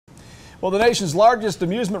Well, the nation's largest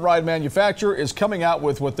amusement ride manufacturer is coming out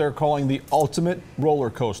with what they're calling the ultimate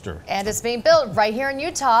roller coaster. And it's being built right here in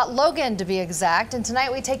Utah, Logan to be exact. And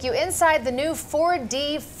tonight we take you inside the new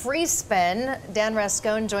 4D free spin. Dan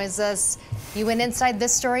Rascon joins us. You went inside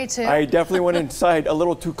this story too? I definitely went inside a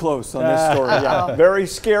little too close on this story. Yeah, very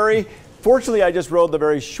scary. Fortunately, I just rode the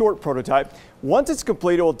very short prototype. Once it's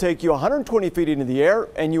complete, it will take you 120 feet into the air,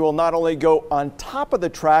 and you will not only go on top of the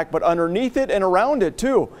track, but underneath it and around it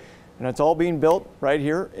too. And it's all being built right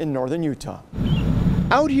here in northern Utah.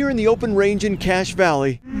 Out here in the open range in Cache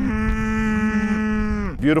Valley,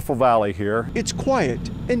 beautiful valley here. It's quiet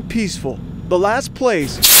and peaceful. The last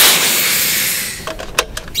place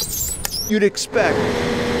you'd expect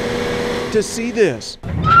to see this.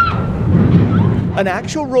 An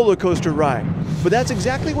actual roller coaster ride. But that's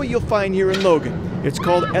exactly what you'll find here in Logan. It's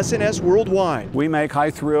called S&S Worldwide. We make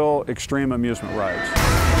high-thrill, extreme amusement rides.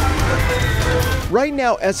 Right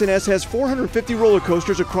now, S&S has 450 roller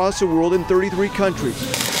coasters across the world in 33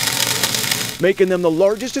 countries, making them the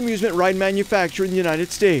largest amusement ride manufacturer in the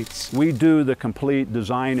United States. We do the complete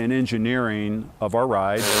design and engineering of our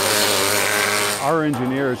rides. Our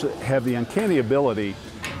engineers have the uncanny ability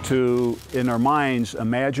to, in their minds,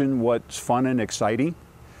 imagine what's fun and exciting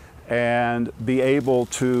and be able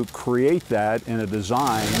to create that in a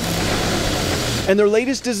design. And their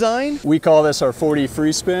latest design? We call this our 4D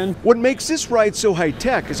free spin. What makes this ride so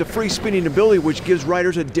high-tech is a free spinning ability which gives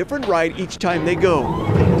riders a different ride each time they go.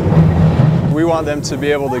 We want them to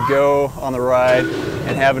be able to go on the ride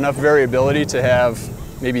and have enough variability to have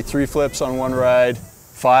maybe 3 flips on one ride,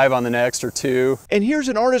 5 on the next, or 2. And here's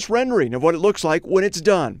an artist rendering of what it looks like when it's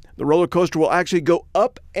done. The roller coaster will actually go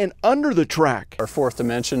up and under the track. Our 4th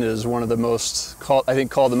dimension is one of the most, called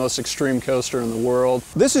the most extreme coaster in the world.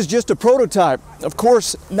 This is just a prototype. Of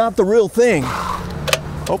course, not the real thing.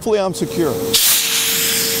 Hopefully I'm secure.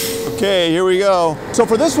 Okay, here we go. So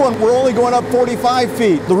for this one, we're only going up 45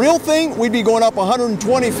 feet. The real thing, we'd be going up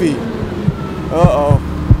 120 feet. Uh-oh.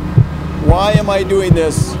 Why am I doing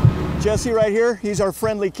this? Jesse right here, he's our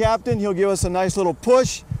friendly captain. He'll give us a nice little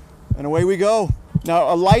push, and away we go.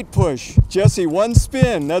 Now a light push. Jesse, one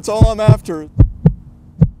spin, that's all I'm after.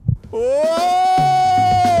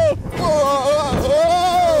 Whoa!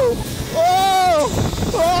 Whoa!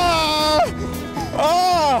 Whoa!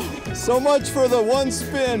 Ah! So much for the one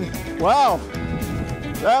spin. Wow.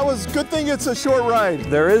 That was good thing it's a short ride.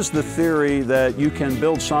 There is the theory that you can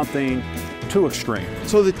build something too extreme.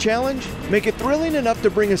 So the challenge? Make it thrilling enough to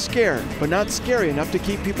bring a scare, but not scary enough to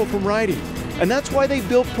keep people from riding. And that's why they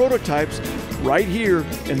built prototypes right here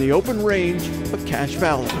in the open range of Cache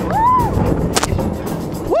Valley.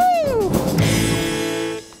 Woo!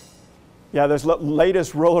 Yeah, this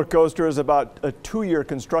latest roller coaster is about a 2-year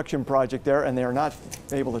construction project there, and they are not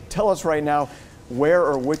able to tell us right now where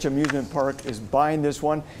or which amusement park is buying this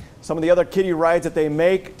one. Some of the other kiddie rides that they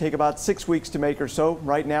make take about 6 weeks to make or so.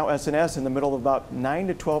 Right now, S&S in the middle of about 9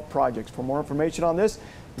 to 12 projects. For more information on this,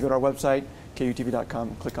 you go to our website, KUTV.com,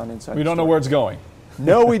 and click on Inside. We don't know where it's going.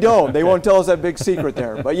 No, we don't. They won't tell us that big secret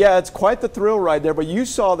there. But yeah, it's quite the thrill ride there. But you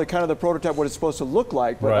saw the kind of the prototype, what it's supposed to look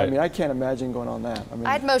like. But right. I mean, I can't imagine going on that. I mean,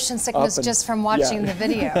 I had motion sickness just from watching the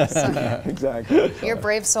video. So exactly. you're a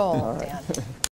brave soul, Dan.